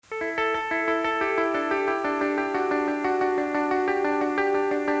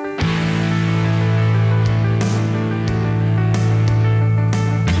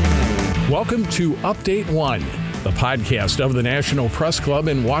Welcome to Update One, the podcast of the National Press Club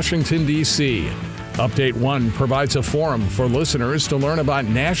in Washington, D.C. Update One provides a forum for listeners to learn about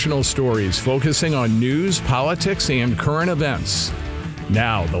national stories focusing on news, politics, and current events.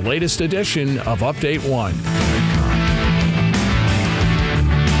 Now, the latest edition of Update One.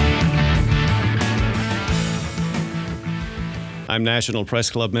 I'm National Press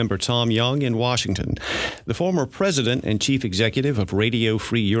Club member Tom Young in Washington. The former president and chief executive of Radio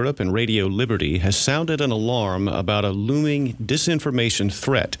Free Europe and Radio Liberty has sounded an alarm about a looming disinformation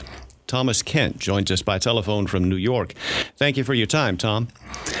threat. Thomas Kent joins us by telephone from New York. Thank you for your time, Tom.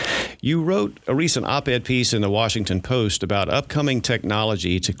 You wrote a recent op-ed piece in the Washington Post about upcoming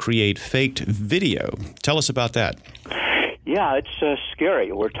technology to create faked video. Tell us about that. Yeah, it's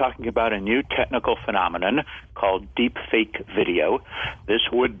scary. We're talking about a new technical phenomenon called deep fake video. This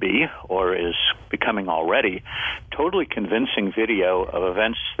would be, or is becoming already, totally convincing video of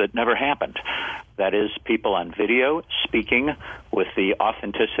events that never happened. That is, people on video speaking with the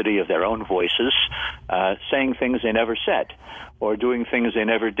authenticity of their own voices, saying things they never said, or doing things they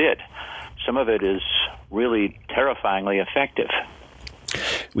never did. Some of it is really terrifyingly effective.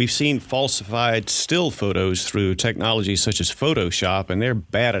 We've seen falsified still photos through technology such as Photoshop, and they're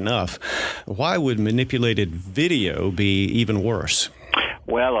bad enough. Why would manipulated video be even worse?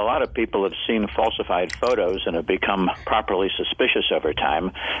 Well, a lot of people have seen falsified photos and have become properly suspicious over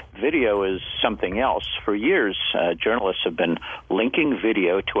time. Video is something else. For years, journalists have been linking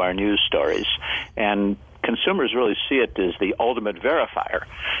video to our news stories, and consumers really see it as the ultimate verifier.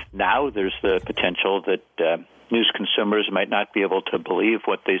 Now there's the potential that news consumers might not be able to believe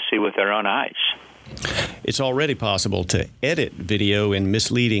what they see with their own eyes. It's already possible to edit video in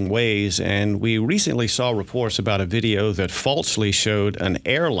misleading ways, and we recently saw reports about a video that falsely showed an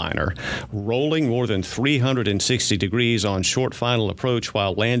airliner rolling more than 360 degrees on short final approach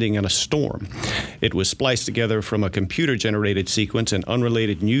while landing in a storm. It was spliced together from a computer-generated sequence and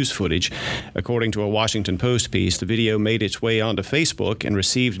unrelated news footage. According to a Washington Post piece, the video made its way onto Facebook and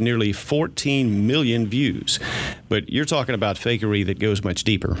received nearly 14 million views. But you're talking about fakery that goes much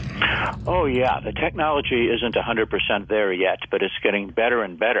deeper. Oh, yeah. The technology isn't 100% there yet, but it's getting better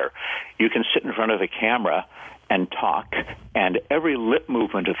and better. You can sit in front of a camera and talk, and every lip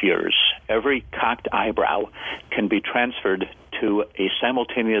movement of yours, every cocked eyebrow can be transferred to a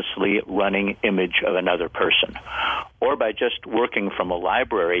simultaneously running image of another person. Or by just working from a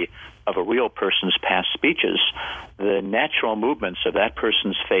library of a real person's past speeches, the natural movements of that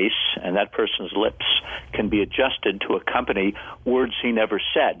person's face and that person's lips can be adjusted to accompany words he never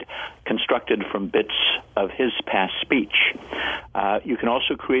said, constructed from bits of his past speech. You can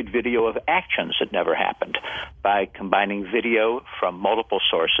also create video of actions that never happened by combining video from multiple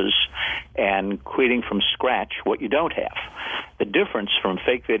sources and creating from scratch what you don't have. The difference from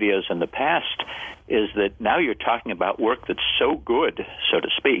fake videos in the past is that now you're talking about work that's so good, so to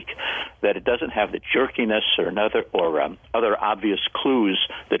speak, that it doesn't have the jerkiness or other obvious clues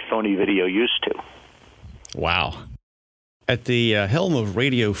that phony video used to. Wow. At the helm of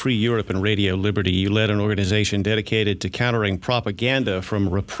Radio Free Europe and Radio Liberty, you led an organization dedicated to countering propaganda from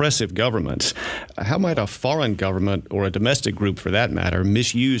repressive governments. How might a foreign government, or a domestic group for that matter,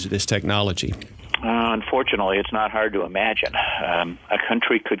 misuse this technology? Unfortunately, it's not hard to imagine. A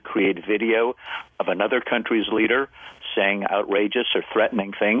country could create video of another country's leader saying outrageous or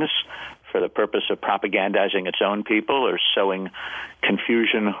threatening things for the purpose of propagandizing its own people or sowing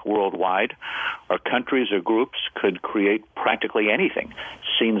confusion worldwide. Or countries or groups could create practically anything,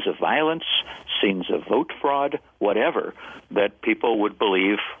 scenes of violence, scenes of vote fraud, whatever, that people would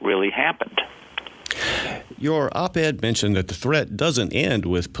believe really happened. Your op-ed mentioned that the threat doesn't end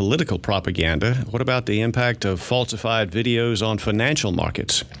with political propaganda. What about the impact of falsified videos on financial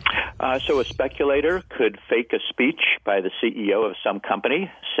markets? So a speculator could fake a speech by the CEO of some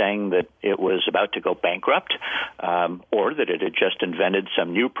company saying that it was about to go bankrupt, or that it had just invented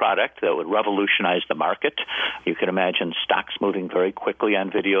some new product that would revolutionize the market. You can imagine stocks moving very quickly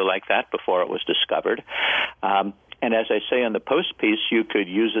on video like that before it was discovered. And as I say in the Post piece, you could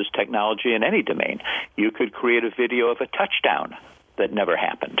use this technology in any domain. You could create a video of a touchdown that never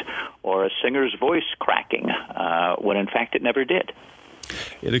happened, or a singer's voice cracking when in fact it never did.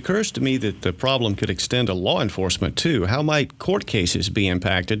 It occurs to me that the problem could extend to law enforcement, too. How might court cases be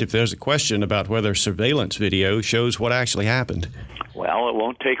impacted if there's a question about whether surveillance video shows what actually happened? Well, it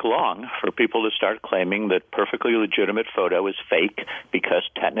won't take long for people to start claiming that perfectly legitimate photo is fake because,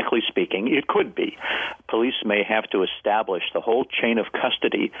 technically speaking, it could be. Police may have to establish the whole chain of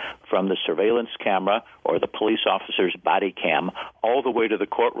custody from the surveillance camera or the police officer's body cam all the way to the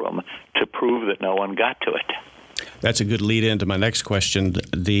courtroom to prove that no one got to it. That's a good lead into my next question,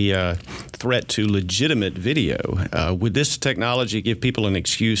 the threat to legitimate video. Would this technology give people an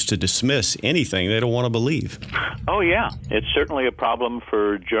excuse to dismiss anything they don't want to believe? Oh, yeah. It's certainly a problem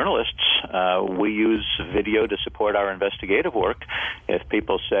for journalists. We use video to support our investigative work. If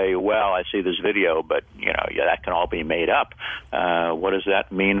people say, well, I see this video, but, that can all be made up, what does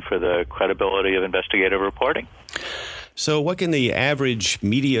that mean for the credibility of investigative reporting? So what can the average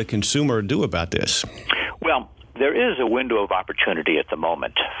media consumer do about this? Well, there is a window of opportunity at the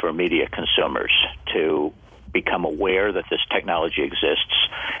moment for media consumers to become aware that this technology exists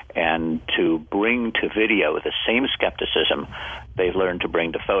and to bring to video the same skepticism they've learned to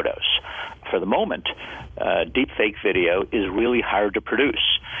bring to photos. For the moment, deepfake video is really hard to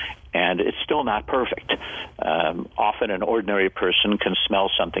produce, and it's still not perfect. Often an ordinary person can smell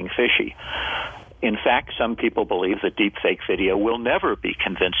something fishy. In fact, some people believe that deepfake video will never be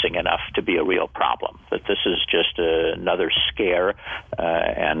convincing enough to be a real problem, that this is just another scare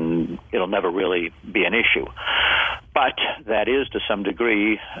and it'll never really be an issue. But that is, to some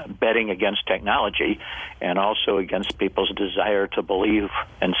degree, betting against technology and also against people's desire to believe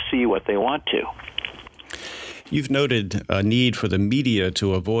and see what they want to. You've noted a need for the media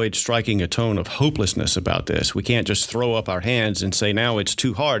to avoid striking a tone of hopelessness about this. We can't just throw up our hands and say now it's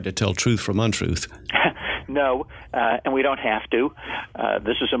too hard to tell truth from untruth. No, and we don't have to.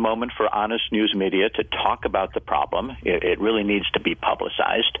 This is a moment for honest news media to talk about the problem. It really needs to be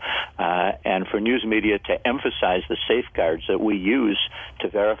publicized, and for news media to emphasize the safeguards that we use to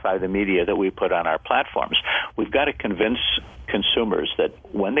verify the media that we put on our platforms. We've got to convince consumers that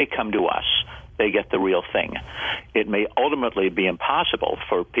when they come to us, they get the real thing. It may ultimately be impossible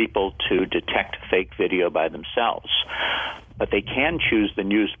for people to detect fake video by themselves, but they can choose the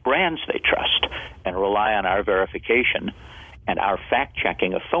news brands they trust and rely on our verification and our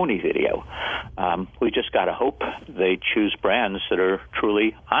fact-checking of phony video. We just got to hope they choose brands that are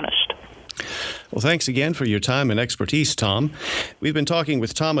truly honest. Well, thanks again for your time and expertise, Tom. We've been talking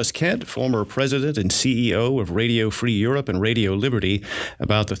with Thomas Kent, former president and CEO of Radio Free Europe and Radio Liberty,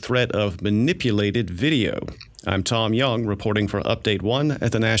 about the threat of manipulated video. I'm Tom Young, reporting for Update One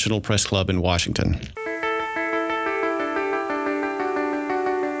at the National Press Club in Washington.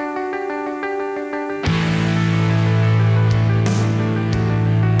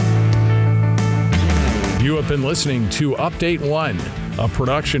 You have been listening to Update One, a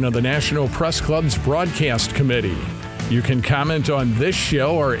production of the National Press Club's Broadcast Committee. You can comment on this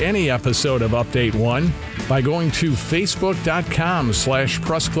show or any episode of Update One by going to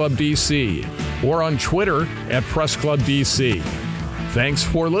facebook.com/PressClubDC or on Twitter @PressClubDC. Thanks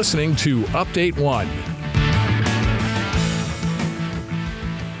for listening to Update One.